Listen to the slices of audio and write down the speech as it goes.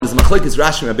there's a machlokes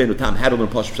Rashi and Rabbeinu Tam, how to learn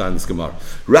Pashut Pshat in this Gemara.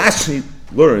 Rashi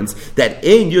learns that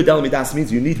Ein Yud El Midas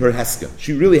means you need her Heska.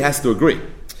 She really has to agree.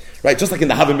 Right? Just like in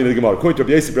the Havamim of the Gemara, according to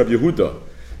Rabbi Yosef, Rabbi Yehuda,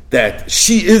 that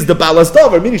she is the Balas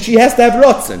Dover, meaning she has to have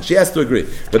Ratzon. She has to agree.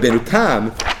 Rabbeinu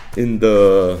Tam, in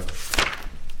the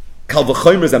Kal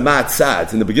V'chomer and Ma'at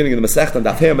Sad, in the beginning of the Masechta on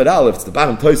Daf Hey Amud Aleph, it's the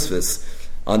bottom Tosfos,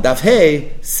 on Daf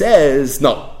Hey, says,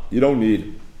 no, you don't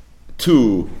need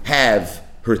to have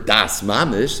her das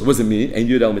mamish. What does it mean? And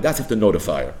Yud El Midas, you have to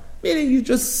notify her. Meaning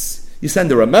you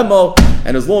send her a memo,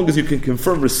 and as long as you can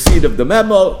confirm receipt of the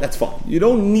memo, that's fine. You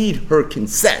don't need her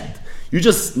consent. You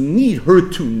just need her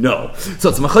to know. So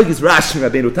it's Machlokes Rashi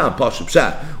and Rabbeinu Tam, Pashut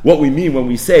Pshat, what we mean when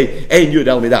we say Ein Yud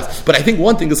El Midas. But I think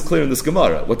one thing is clear in this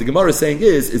Gemara. What the Gemara is saying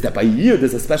is that by Yud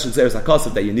there's a special Xeris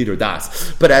HaKasav that you need her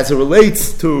das. But as it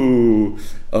relates to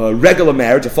regular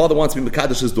marriage, a father wants to be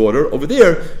Mekadesh's daughter, over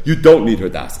there, you don't need her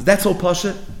das. Is that so Pasha?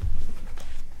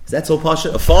 Is that so Pasha?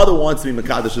 A father wants to be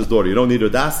Mekadesh's daughter, you don't need her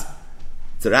das?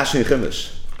 It's a Rashi and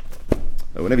Chumash.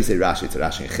 Whenever you say Rashi, it's a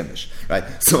Rashi and Chumash, right?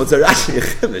 So it's a Rashi and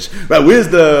Chumash, right? Where's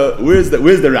the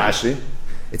Rashi?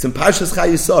 It's in Parshas Chai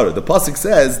Yisara. The pasuk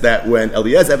says that when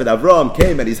Eliezer Eved Avram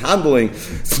came and he's handling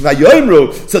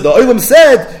Svayoimru, so the Olam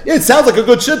said, yeah, it sounds like a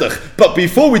good shidduch, but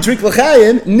before we drink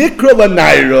l'chaim, nikra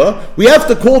l'naira, we have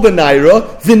to call the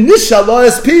naira v'nisha lo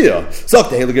espia. So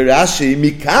the Heilige Rashi,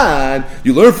 mikan,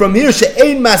 you learn from here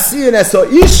she'ein masiyin eso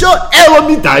isha ela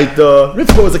midaita.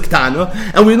 Rivka was a ketana,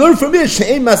 and we learn from here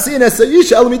she'ein masiyin eso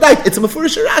isha ela midaita. It's a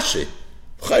mefurish Rashi,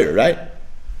 chayr, right?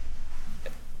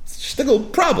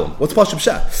 Shtickle problem. What's Pashut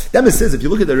Pshat? Then it says, if you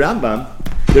look at the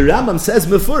Rambam says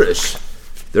mefurish.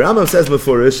 The Rambam says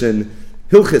mefurish in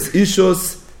Hilchis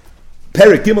Ishus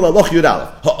Perik Gimel Aloch Yud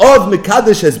Aleph. Ha'ov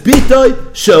mekadesh has bitoi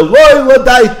shaloi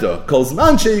ladaita kol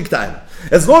zman sheyiktayna.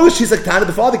 As long as she's a ketana,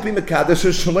 the father can be mekadesh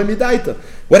shaloi midaita.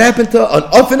 What happened to an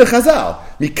ofin a chazal?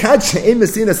 Mikad she'em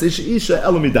mesinas isha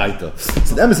elo midaita.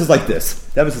 So the emphasis is like this.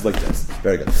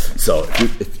 Very good. So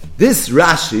if this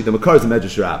Rashi, the Makar is the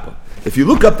Medrash Rabbah. If you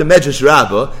look up the Medrash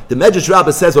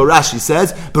Rabbah says what Rashi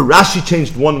says, but Rashi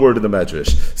changed one word in the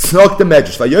Medrash. Snok the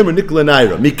Medrash. Vayomer nikla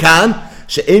naira. Mikan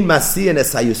she'ein masiyan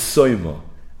es hayisoymo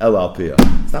el alpia.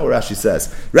 It's not what Rashi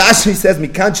says. Rashi says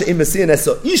mikan she'ein masiyan es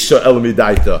isha el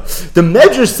midaita. The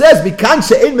Medrash says mikan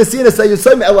she'ein masiyan es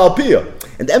hayisoymo el alpia.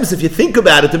 And the emphasis, if you think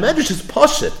about it, the Medrash is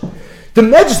poshut. The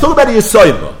Medrash is talking about a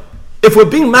yisoymo. If we're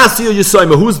being Masi or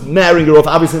Yisoyma, who's marrying her off?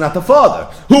 Obviously not the father.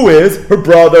 Who is? Her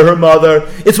brother, her mother.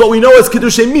 It's what we know as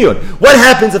Kiddushei Miyun. What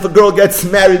happens if a girl gets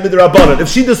married midrabanan? If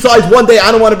she decides one day,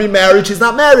 I don't want to be married, she's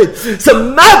not married. So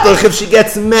Madach, if she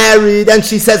gets married and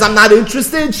she says, I'm not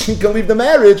interested, she can leave the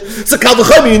marriage. So Kal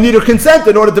V'chomer, you need her consent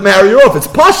in order to marry her off. It's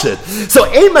Pashut. So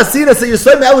Ein Masina say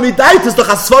Yisoyma Elami Daita is the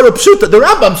Chasvara Pshuta. The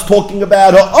Rambam's talking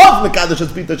about her of Mekadosh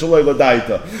Espita Shaloi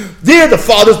L'Daita. There, the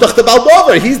father's Dr.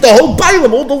 Baldover. He's the whole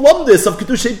Bailam, all the lumdis of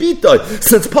Kedushei Bitoy.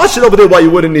 Since Pashut over there, why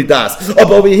you wouldn't need das? But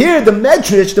over here, the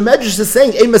Medrash is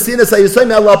saying, Ein Masina say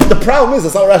Yisoyma Elami. The problem is,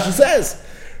 that's not what Rashi says.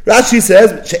 Rashi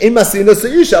says, She'em Masina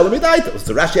Se'isha Alamidaita.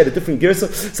 So Rashi had a different girsa.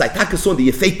 Saitaka on the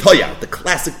Yefei Toyar, the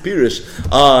classic Pirish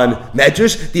on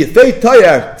Medrash. The Yefei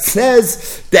Toyar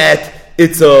says that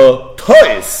it's a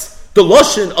toys, the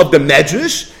Lashon of the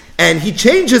Medrash, and he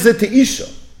changes it to Isha.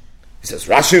 He says,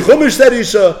 Rashi Chumash said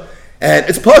Isha, and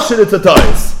it's Pashut, it's a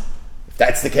toys. If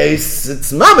that's the case,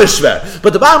 it's Mamashver.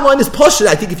 But the bottom line is Pashut.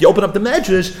 I think if you open up the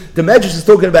Medrash is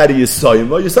talking about a Yisayim.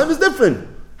 Well, Yisayim is different.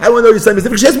 I don't know Yisayim is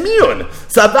different. She has miyun.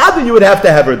 So Avada, you would have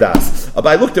to have her das. But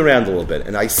I looked around a little bit,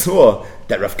 and I saw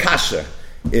that Rav Kasher,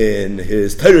 in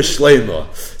his Torah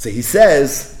Shleima, so he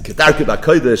says, Kedarke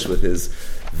B'Kodesh, with his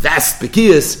vast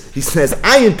Bekiyas, he says,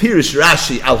 Ayin Pirish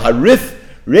Rashi al Harif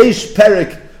Reish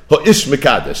Perik Ho'ish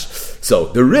Mekadesh. So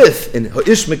the Rif in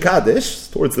Ho'ish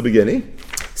Mekadesh, towards the beginning,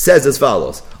 says as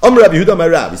follows. Rabbi Yehuda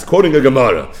Marav, he's quoting a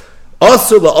Gemara.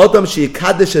 Also la'odam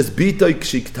she'ikadesh es bitoy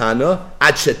kshiktana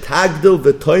at shetagdil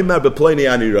v'toymar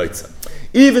b'ploini ani roitza.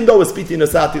 Even though it's biti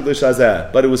nasati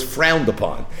l'shazeh, but it was frowned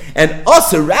upon. And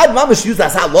also, Rad Mamash used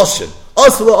as ha-loshin.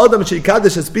 Also la'odam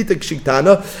she'ikadesh es bitoy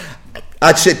kshiktana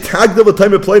at shetagdil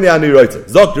v'toymar b'ploini ani roitza.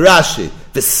 Zok Rashi,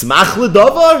 v'smach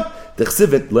l'dovar,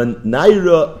 d'chsivit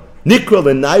l'naira, nikra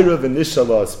l'naira v'nisha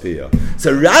la'aspiyah.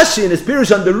 So Rashi in his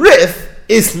Pirush on the Rif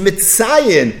is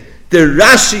mitzayin the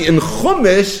Rashi in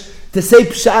Chumash to say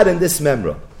pshat in this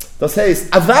memra. Das heißt,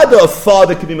 Avada, a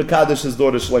father can be Mekadesh's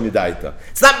daughter Shalom Yadaita.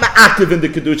 It's not ma'akiv in the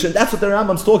Kedusha, and that's what the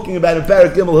Rambam's talking about in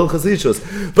Perek Gimel Hilchos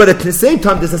Ishus. But at the same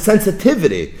time, there's a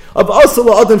sensitivity of also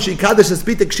la'adam she'ikadesh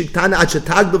espitek shiktana at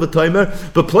shetagdo v'toymer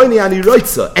b'ploini ani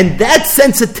roitza. And that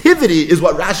sensitivity is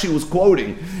what Rashi was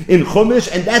quoting in Chumash,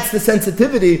 and that's the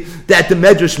sensitivity that the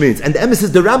Medrash means. And the emes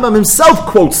is the Rambam himself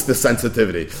quotes the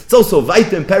sensitivity. It's also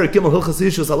Vaita in Perek Gimel Hilchos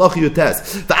Yishus Halacha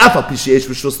Yutes. Va'afal pisheyesh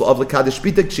v'shus lo av lekadish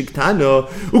pitek shiktano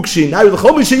ukshi nari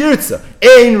l'chomish yirtza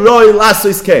ein roi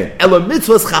lasois kein elo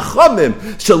mitzvos chachamim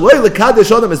shaloi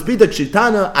lekadish adam es pitek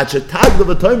shiktano at shetag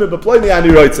levatoymer b'ploy ani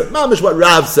roitza. Mamish what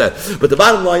Rav said. But the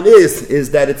bottom line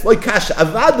is that it's like kasha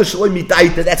avad v'shaloi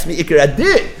midayta. That's mi ikar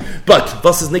adin. But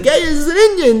Vasas Negei is an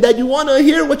Indian that you want to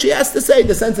hear what she has to say,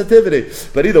 the sensitivity.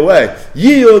 But either way,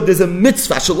 Yiyud is a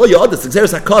mitzvah. Shalo Yod, it's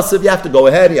Xeris HaKosev. You have to go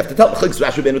ahead and you have to tell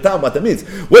Rashi Ben Utam what that means.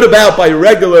 What about by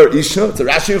regular Isha? It's a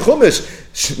Rashi and Chumash.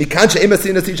 Oh,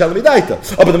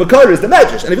 but the Makar is the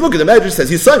Medrash. And if you look at the Medrash, it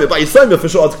says Yisayim, by Yisayim for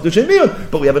sure it's Kedushin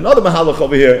Miyun. But we have another Mahalach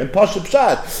over here in Pashup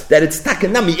Pshat that it's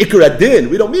Takanami Ikar Adin.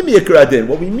 We don't mean Ikar Adin.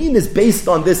 What we mean is based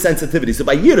on this sensitivity. So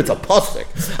by year it's a pasuk.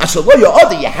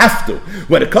 You have to.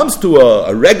 When it comes to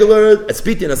a regular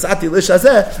Espiti and Asati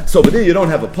Lishazeh, so over there you don't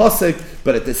have a pasuk,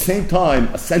 but at the same time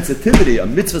a sensitivity, a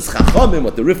mitzvahs chachamim,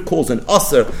 what the Rif calls an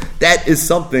aser, that is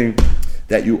something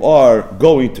that you are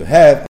going to have.